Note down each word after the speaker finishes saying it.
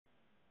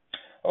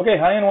Okay,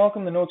 hi and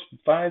welcome to Notes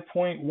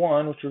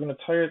 5.1, which we're going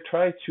to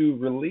try to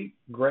relate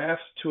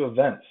graphs to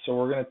events. So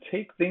we're going to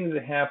take things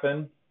that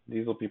happen,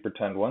 these will be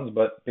pretend ones,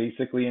 but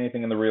basically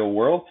anything in the real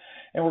world,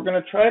 and we're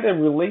going to try to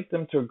relate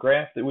them to a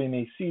graph that we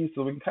may see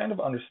so we can kind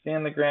of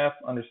understand the graph,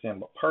 understand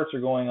what parts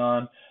are going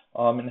on,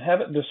 and have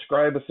it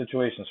describe a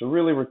situation. So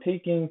really we're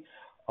taking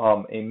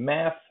a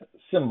math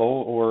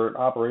symbol or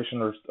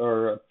operation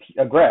or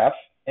a graph,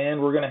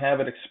 and we're going to have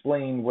it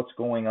explain what's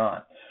going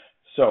on.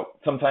 So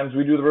sometimes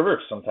we do the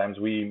reverse. Sometimes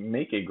we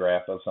make a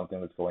graph of something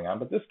that's going on.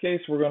 But in this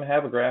case, we're going to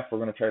have a graph. We're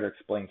going to try to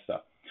explain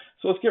stuff.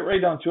 So let's get right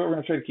down to it. We're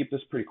going to try to keep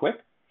this pretty quick.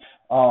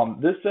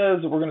 This says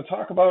we're going to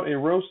talk about a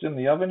roast in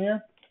the oven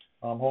here.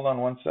 Hold on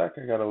one sec.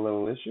 I got a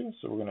little issue.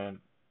 So we're going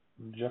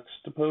to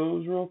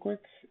juxtapose real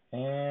quick.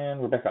 And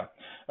we're back on.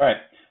 All right.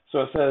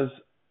 So it says,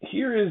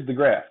 here is the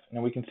graph.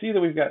 Now we can see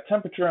that we've got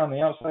temperature on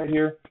the outside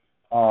here.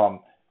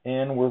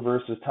 And we're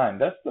versus time.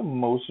 That's the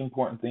most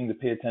important thing to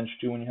pay attention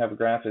to when you have a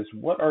graph is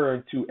what are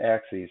our two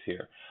axes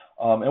here.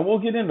 And we'll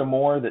get into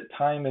more that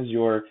time is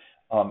your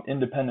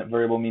independent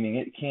variable, meaning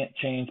it can't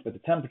change, but the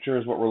temperature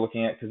is what we're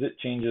looking at because it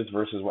changes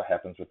versus what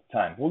happens with the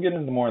time. We'll get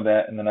into more of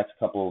that in the next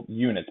couple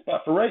units.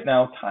 But for right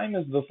now, time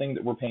is the thing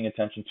that we're paying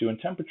attention to, and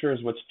temperature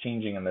is what's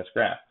changing in this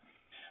graph.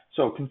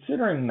 So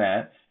considering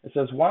that, it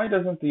says, why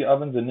doesn't the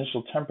oven's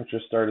initial temperature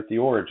start at the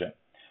origin?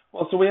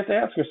 Well, so we have to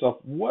ask ourselves,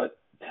 what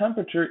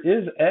temperature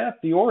is at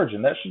the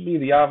origin? That should be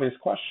the obvious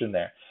question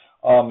there.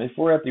 If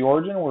we're at the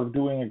origin, we're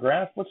doing a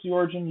graph, what's the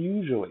origin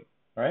usually,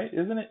 right?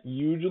 Isn't it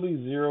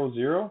usually 0,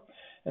 0?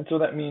 And so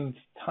that means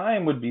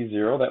time would be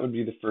 0. That would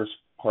be the first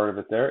part of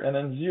it there. And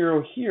then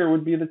 0 here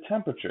would be the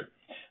temperature.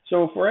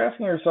 So if we're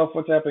asking ourselves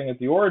what's happening at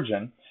the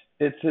origin,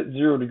 it's at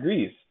 0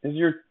 degrees. Is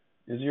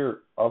your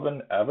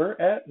oven ever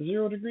at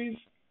 0 degrees?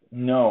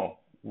 No.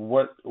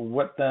 What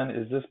then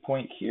is this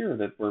point here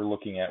that we're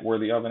looking at where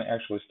the oven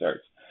actually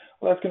starts?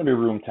 Well, that's going to be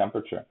room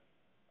temperature.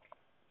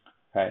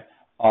 Okay.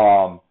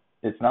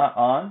 It's not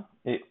on.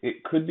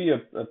 It could be a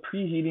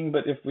preheating,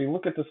 but if we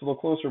look at this a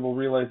little closer, we'll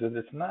realize that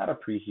it's not a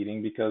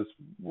preheating because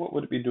what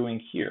would it be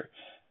doing here?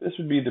 This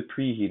would be the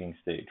preheating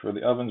stage where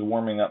the oven's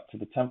warming up to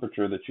the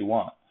temperature that you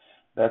want.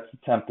 That's the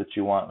temp that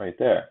you want right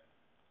there.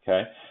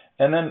 Okay.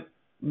 And then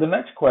the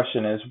next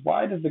question is,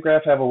 why does the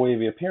graph have a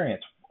wavy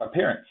appearance?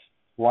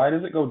 Why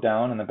does it go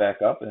down and then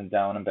back up and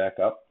down and back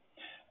up?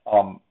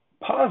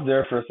 Pause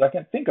there for a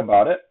second. Think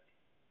about it.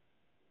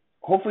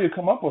 Hopefully you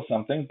come up with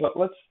something, but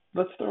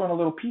let's throw in a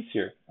little piece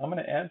here. I'm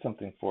going to add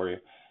something for you.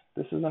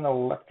 This is an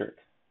electric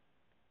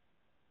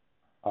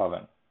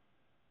oven.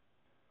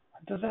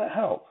 Does that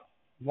help?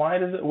 Why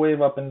does it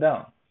wave up and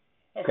down?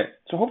 Okay,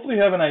 so hopefully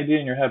you have an idea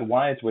in your head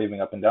why it's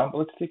waving up and down, but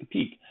let's take a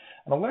peek.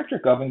 An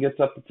electric oven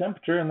gets up to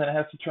temperature and then it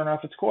has to turn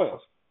off its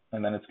coils.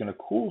 And then it's going to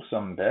cool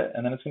some bit,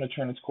 and then it's going to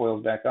turn its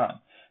coils back on.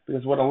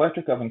 Because what an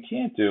electric oven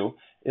can't do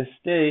is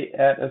stay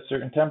at a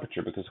certain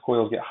temperature because the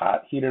coils get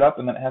hot, heat it up,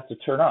 and then it has to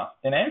turn off.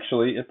 And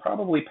actually, it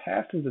probably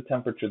passes the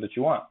temperature that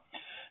you want.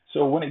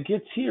 So when it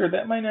gets here,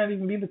 that might not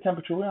even be the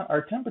temperature we want.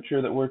 Our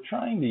temperature that we're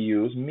trying to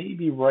use may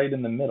be right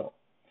in the middle.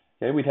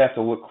 Okay, we'd have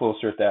to look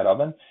closer at that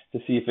oven to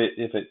see if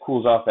it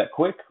cools off that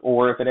quick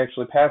or if it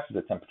actually passes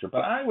the temperature.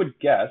 But I would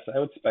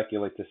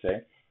speculate to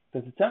say,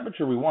 that the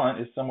temperature we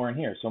want is somewhere in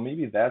here. So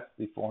maybe that's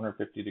the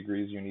 450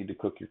 degrees you need to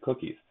cook your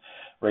cookies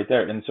right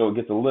there. And so it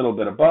gets a little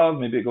bit above.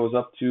 Maybe it goes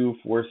up to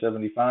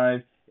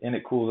 475 and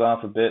it cools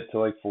off a bit to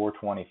like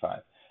 425.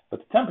 But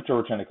the temperature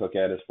we're trying to cook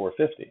at is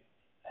 450.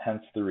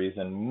 Hence the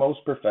reason most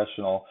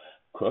professional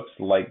cooks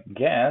like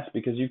gas,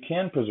 because you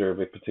can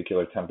preserve a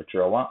particular temperature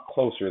a lot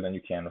closer than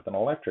you can with an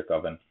electric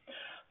oven.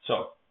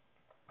 So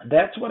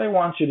that's what I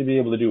want you to be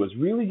able to do is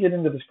really get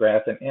into this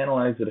graph and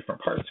analyze the different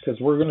parts because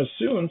we're going to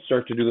soon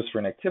start to do this for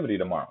an activity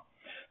tomorrow.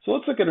 So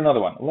let's look at another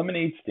one,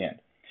 lemonade stand.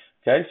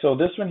 Okay, so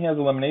this one has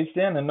a lemonade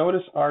stand, and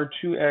notice our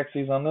two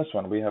axes on this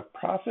one. We have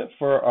profit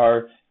for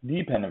our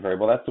dependent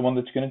variable. That's the one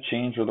that's going to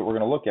change or that we're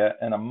going to look at,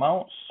 and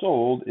amount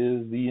sold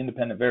is the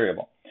independent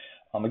variable.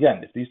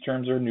 Again, if these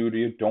terms are new to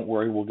you, don't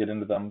worry, we'll get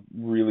into them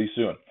really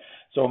soon.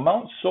 So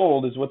amount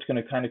sold is what's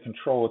going to kind of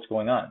control what's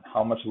going on.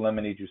 How much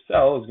lemonade you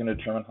sell is going to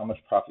determine how much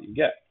profit you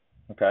get.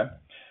 Okay.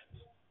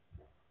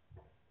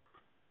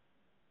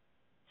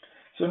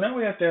 So now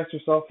we have to ask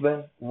ourselves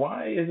then,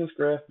 why is this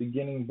graph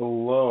beginning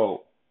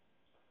below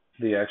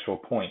the actual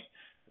point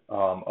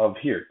of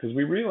here? Because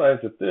we realize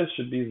that this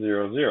should be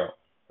 0, 0,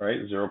 right?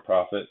 0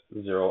 profit,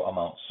 0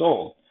 amount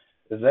sold.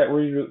 Is that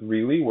where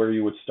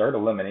you would start a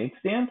lemonade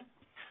stand?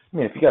 I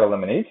mean, if you got a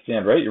lemonade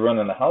stand, right, you run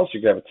in the house, you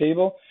grab a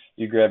table,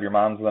 you grab your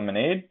mom's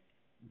lemonade,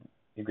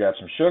 you grab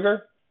some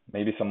sugar,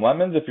 maybe some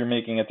lemons if you're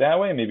making it that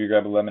way, maybe you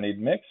grab a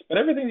lemonade mix, but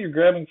everything you're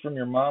grabbing from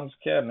your mom's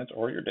cabinet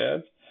or your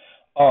dad's,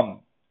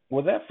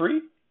 was that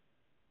free?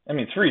 I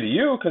mean, it's free to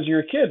you because you're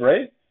a kid,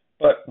 right?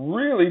 But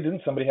really,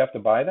 didn't somebody have to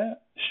buy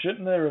that?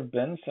 Shouldn't there have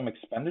been some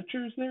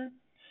expenditures there?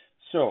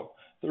 So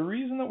the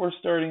reason that we're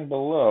starting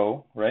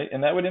below, right,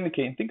 and that would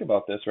indicate, and think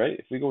about this, right,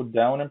 if we go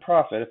down in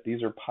profit, if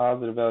these are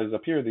positive values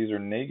up here, these are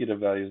negative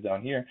values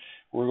down here,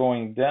 we're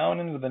going down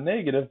into the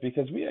negative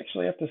because we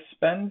actually have to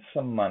spend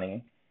some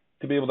money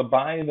to be able to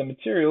buy the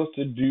materials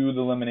to do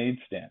the lemonade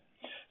stand.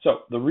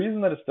 So the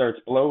reason that it starts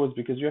below is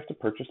because you have to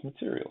purchase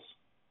materials.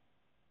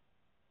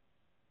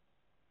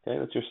 Okay,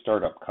 that's your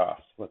startup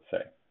cost, let's say.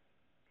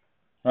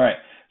 All right,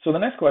 so the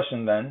next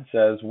question then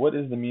says, what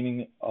is the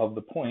meaning of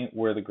the point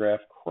where the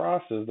graph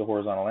crosses the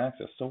horizontal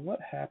axis? So what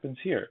happens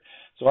here?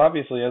 So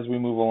obviously, as we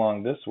move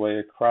along this way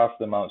across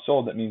the amount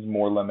sold, that means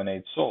more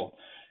lemonade sold.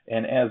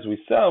 And as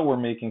we sell, we're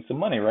making some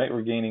money, right?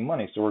 We're gaining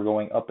money, so we're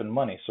going up in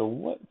money. So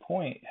what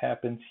point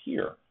happens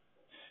here?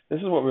 This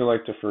is what we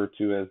like to refer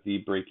to as the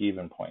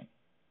break-even point.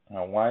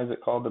 Now, why is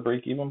it called the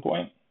break-even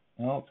point?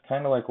 Well, it's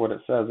kind of like what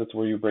it says. It's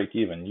where you break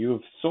even. You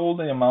have sold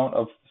the amount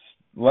of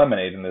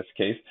lemonade in this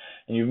case,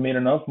 and you've made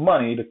enough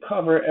money to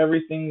cover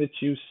everything that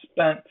you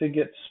spent to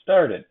get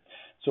started.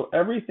 So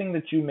everything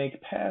that you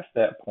make past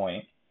that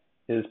point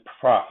is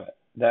profit.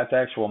 That's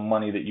actual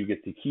money that you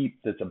get to keep.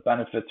 That's a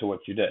benefit to what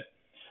you did,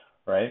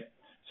 right?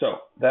 So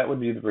that would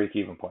be the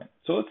break-even point.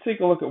 So let's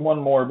take a look at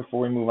one more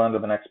before we move on to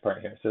the next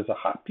part here. It says a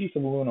hot piece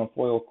of aluminum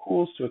foil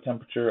cools to a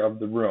temperature of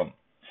the room.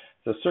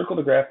 So circle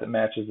the graph that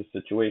matches the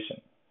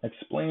situation.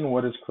 Explain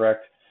what is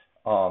correct,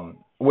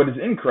 what is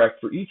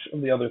incorrect for each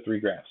of the other three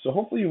graphs. So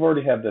hopefully you've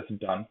already had this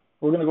done.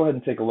 We're going to go ahead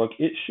and take a look.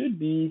 It should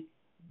be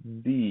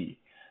B.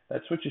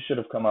 That's what you should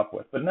have come up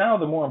with. But now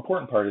the more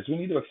important part is we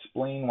need to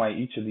explain why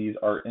each of these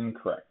are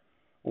incorrect.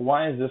 Well,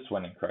 why is this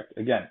one incorrect?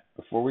 Again,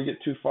 before we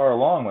get too far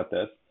along with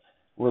this,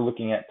 we're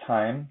looking at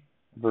time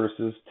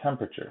versus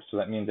temperature. So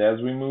that means as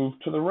we move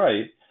to the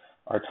right,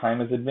 our time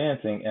is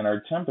advancing and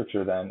our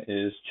temperature then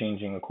is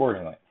changing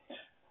accordingly.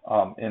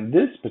 In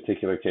this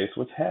particular case,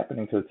 what's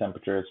happening to the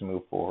temperature as we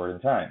move forward in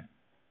time?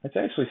 It's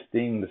actually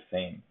staying the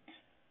same.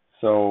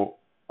 So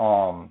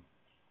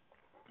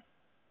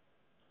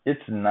it's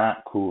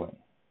not cooling.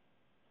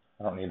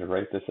 I don't need to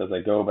write this as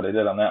I go, but I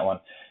did on that one.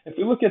 If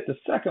we look at the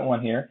second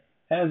one here,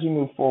 as we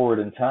move forward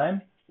in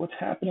time, what's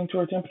happening to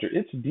our temperature?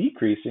 It's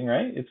decreasing,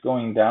 right? It's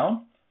going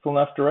down from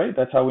left to right.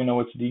 That's how we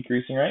know it's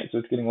decreasing, right? So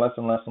it's getting less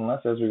and less and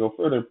less as we go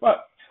further.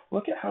 But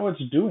look at how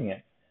it's doing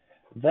it.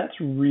 That's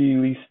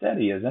really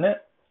steady, isn't it?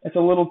 It's a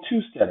little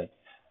too steady.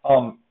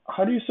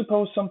 How do you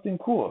suppose something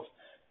cools?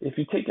 If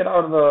you take it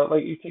out of the,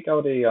 like you take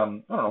out a, I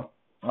don't know,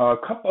 a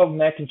cup of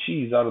mac and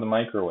cheese out of the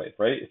microwave,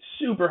 right? It's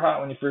super hot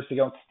when you first take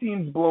it out.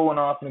 Steam's blowing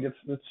off and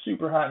it's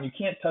super hot and you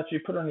can't touch it. You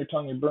put it on your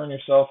tongue, you burn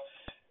yourself.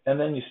 And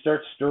then you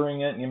start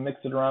stirring it and you mix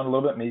it around a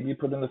little bit. Maybe you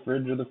put it in the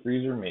fridge or the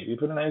freezer. Maybe you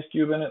put an ice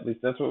cube in it. At least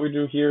that's what we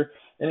do here.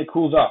 And it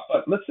cools off.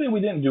 But let's say we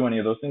didn't do any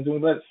of those things and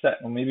we let it set.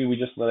 Or maybe we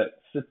just let it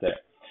sit there.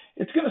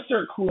 It's going to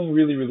start cooling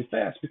really, really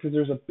fast because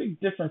there's a big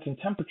difference in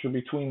temperature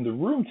between the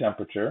room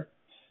temperature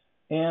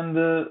and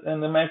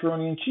the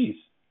macaroni and cheese,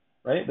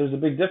 right? There's a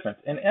big difference.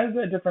 And as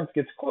that difference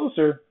gets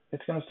closer,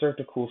 it's going to start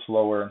to cool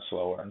slower and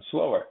slower and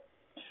slower.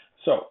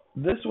 So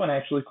this one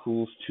actually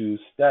cools too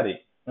steady.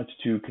 It's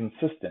too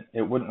consistent.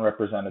 It wouldn't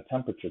represent a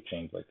temperature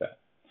change like that.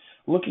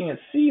 Looking at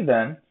C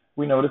then,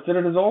 we notice that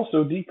it is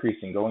also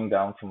decreasing, going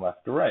down from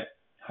left to right.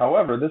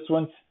 However, this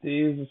one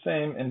stays the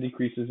same and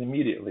decreases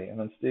immediately, and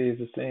then stays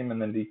the same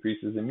and then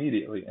decreases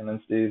immediately, and then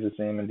stays the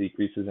same and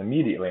decreases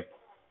immediately.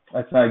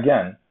 That's not,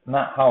 again,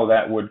 not how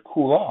that would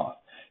cool off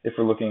if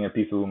we're looking at a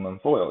piece of aluminum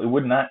foil. It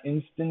would not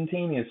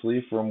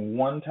instantaneously from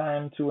one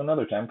time to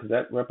another time, because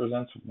that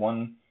represents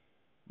one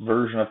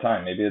version of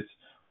time. Maybe it's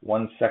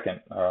 1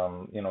 second.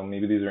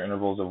 Maybe these are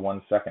intervals of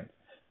 1 second.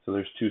 So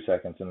there's 2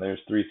 seconds and there's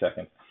 3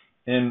 seconds.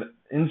 In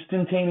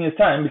instantaneous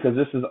time, because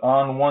this is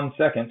on 1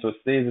 second, so it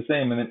stays the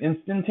same, and then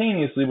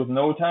instantaneously with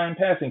no time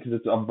passing, because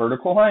it's a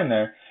vertical line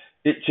there,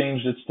 it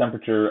changed its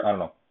temperature, I don't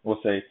know, we'll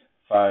say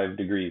 5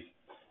 degrees.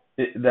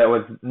 That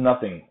was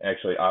nothing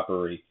actually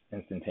operate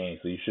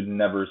instantaneously. You should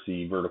never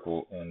see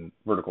vertical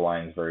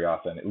lines very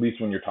often, at least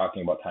when you're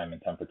talking about time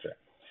and temperature.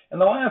 And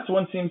the last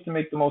one seems to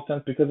make the most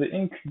sense because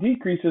it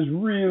decreases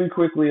really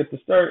quickly at the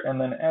start, and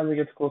then as it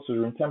gets closer to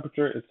room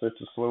temperature, it starts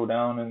to slow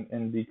down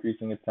and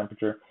decreasing its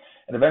temperature.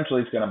 And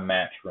eventually it's going to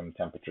match room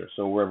temperature.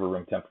 So wherever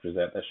room temperature is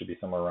at, that should be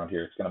somewhere around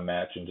here. It's going to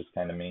match and just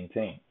kind of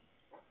maintain.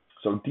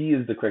 So D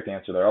is the correct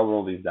answer there. I'll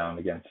roll these down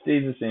again.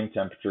 Stays the same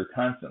temperature,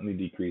 constantly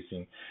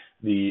decreasing.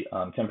 The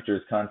temperature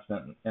is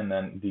constant and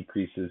then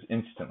decreases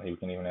instantly. We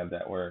can even add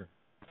that word.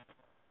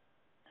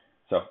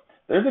 So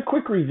there's a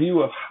quick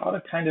review of how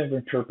to kind of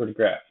interpret a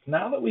graph.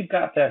 Now that we've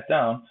got that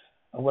down,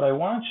 what I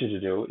want you to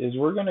do is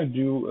we're going to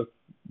do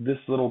this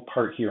little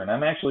part here. And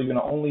I'm actually going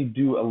to only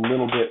do a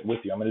little bit with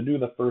you. I'm going to do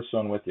the first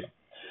one with you.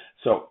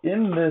 So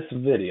in this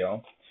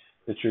video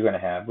that you're going to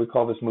have, we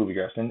call this movie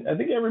graphs. And I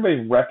think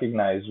everybody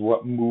recognizes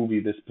what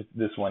movie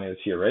this one is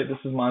here, right? This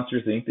is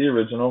Monsters, Inc., the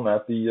original,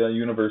 not the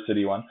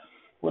university one.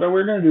 What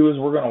we're going to do is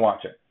we're going to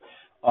watch it.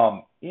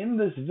 In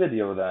this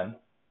video then,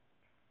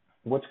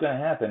 what's going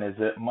to happen is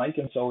that Mike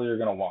and Sully are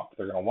going to walk.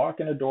 They're going to walk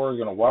in a door,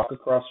 they're going to walk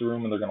across the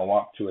room, and they're going to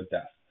walk to a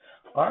desk.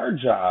 Our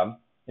job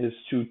is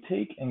to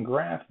take and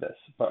graph this,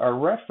 but our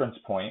reference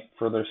point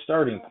for their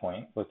starting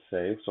point, let's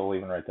say, so we'll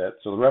even write that.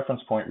 So the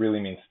reference point really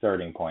means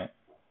starting point.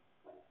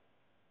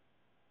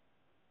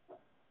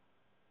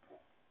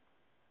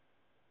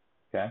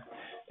 Okay,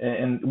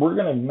 And we're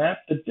going to map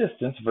the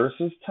distance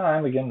versus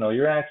time. Again, know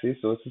your axes.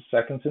 So this is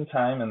seconds in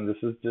time, and this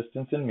is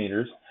distance in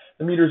meters.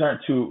 The meters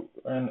aren't too,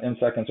 and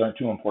seconds aren't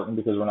too important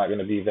because we're not going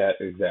to be that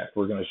exact.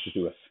 We're going to just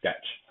do a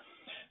sketch.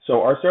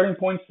 So our starting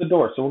point's the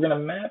door. So we're going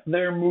to map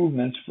their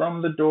movements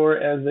from the door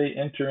as they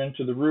enter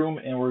into the room,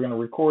 and we're going to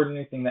record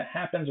anything that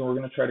happens, and we're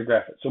going to try to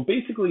graph it. So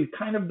basically,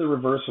 kind of the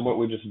reverse of what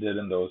we just did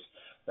in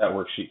that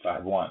worksheet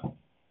 5.1.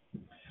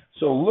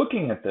 So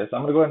looking at this,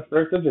 I'm going to go ahead and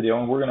start the video,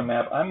 and we're going to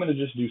map. I'm going to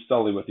just do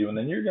Sully with you, and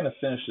then you're going to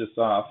finish this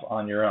off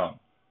on your own.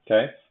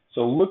 Okay?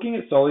 So looking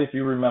at Sully, if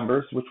you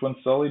remember, which one's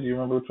Sully? Do you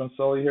remember which one's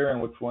Sully here,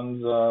 and which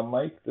one's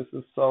Mike? This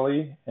is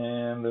Sully,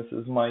 and this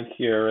is Mike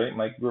here, right?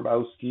 Mike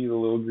Grabowski, the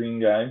little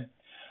green guy.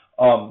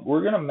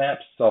 We're going to map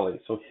Sully,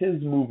 so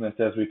his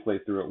movements as we play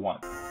through it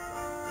once.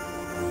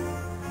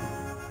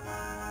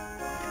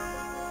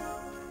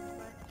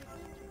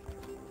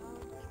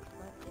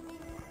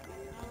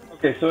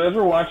 Okay, so as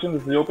we're watching,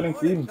 this is the opening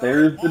scene.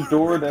 There's the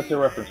door. That's a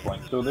reference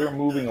point. So they're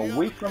moving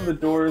away from the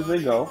door as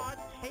they go.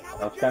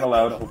 That's kind of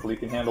loud. Hopefully you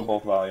can handle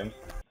both volumes.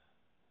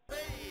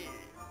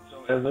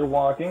 So as they're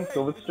walking,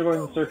 so let's go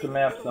ahead and start to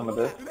map some of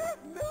this.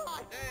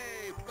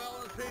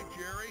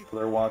 So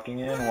they're walking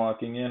in,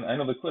 walking in. I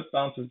know the clip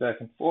bounces back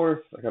and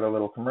forth. I got a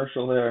little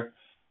commercial there.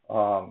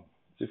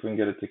 See if we can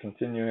get it to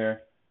continue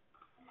here.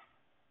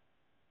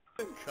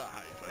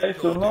 Okay,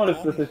 so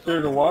notice that they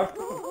started to walk.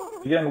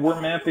 Again, we're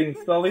mapping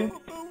Sully.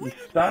 He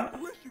stops.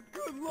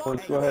 So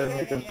let's go ahead and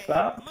make him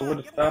stop. So what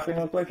does stopping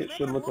look like? It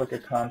should look like a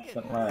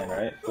constant line,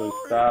 right? So he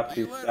stops,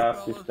 he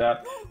stops, he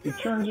stops. He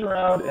turns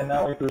around, and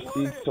now he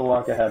proceeds to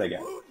walk ahead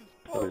again.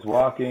 So he's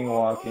walking,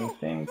 walking,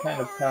 same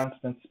kind of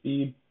constant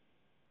speed.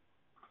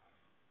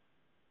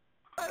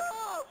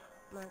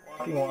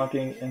 Walking,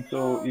 walking, and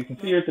so you can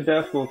see here at the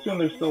desk, we'll assume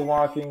they're still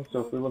walking.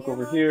 So if we look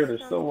over here, they're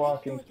still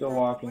walking, still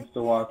walking,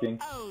 still walking,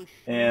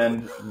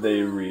 and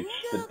they reach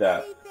the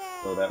desk.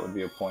 So that would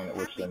be a point at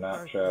which they're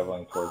not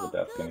traveling towards the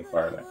desk any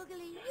farther.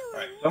 All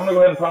right, so I'm going to go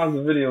ahead and pause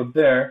the video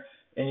there,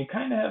 and you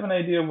kind of have an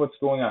idea of what's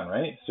going on,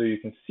 right? So you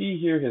can see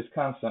here his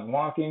constant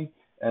walking,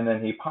 and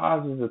then he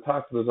pauses to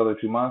talk to those other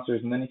two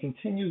monsters, and then he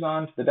continues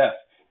on to the desk.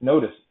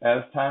 Notice,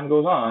 as time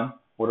goes on,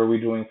 what are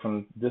we doing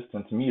from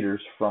distance meters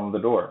from the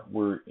door?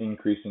 We're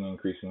increasing,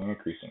 increasing,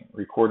 increasing.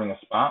 Recording a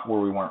spot where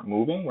we weren't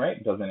moving, right?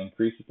 It doesn't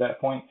increase at that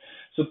point.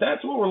 So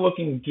that's what we're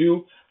looking to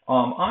do.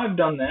 I've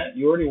done that.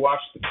 You already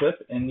watched the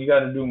clip, and you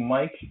got to do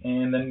Mike,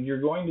 and then you're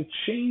going to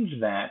change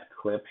that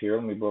clip here.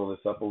 Let me blow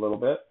this up a little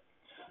bit.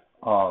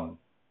 I'll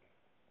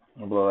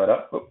blow that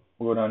up. Oh,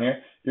 we'll go down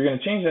here. You're going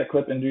to change that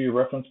clip and do your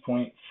reference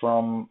point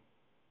from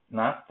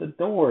not the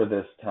door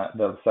this time,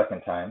 the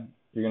second time.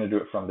 You're going to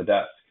do it from the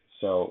desk.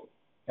 So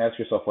ask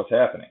yourself what's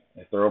happening.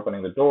 If they're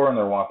opening the door and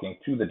they're walking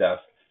to the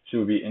desk, should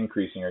we be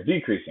increasing or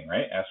decreasing,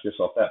 right? Ask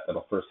yourself that.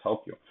 That'll first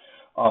help you.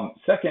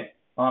 Second,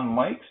 on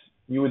Mike's,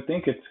 you would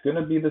think it's going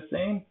to be the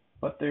same,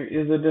 but there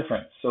is a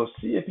difference. So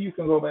see if you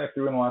can go back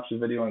through and watch the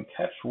video and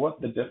catch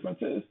what the difference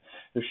is.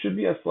 There should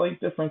be a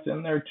slight difference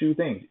in their two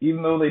things.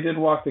 Even though they did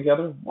walk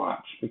together,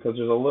 watch, because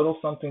there's a little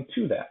something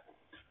to that.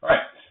 All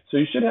right, so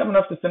you should have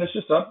enough to finish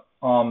this up.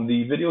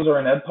 The videos are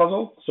in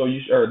Edpuzzle, so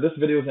this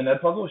video is in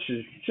Edpuzzle.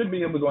 You should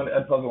be able to go into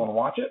Edpuzzle and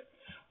watch it,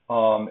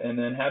 and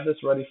then have this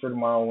ready for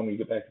tomorrow when we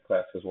get back to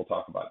class, because we'll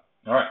talk about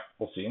it. All right,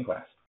 we'll see you in class.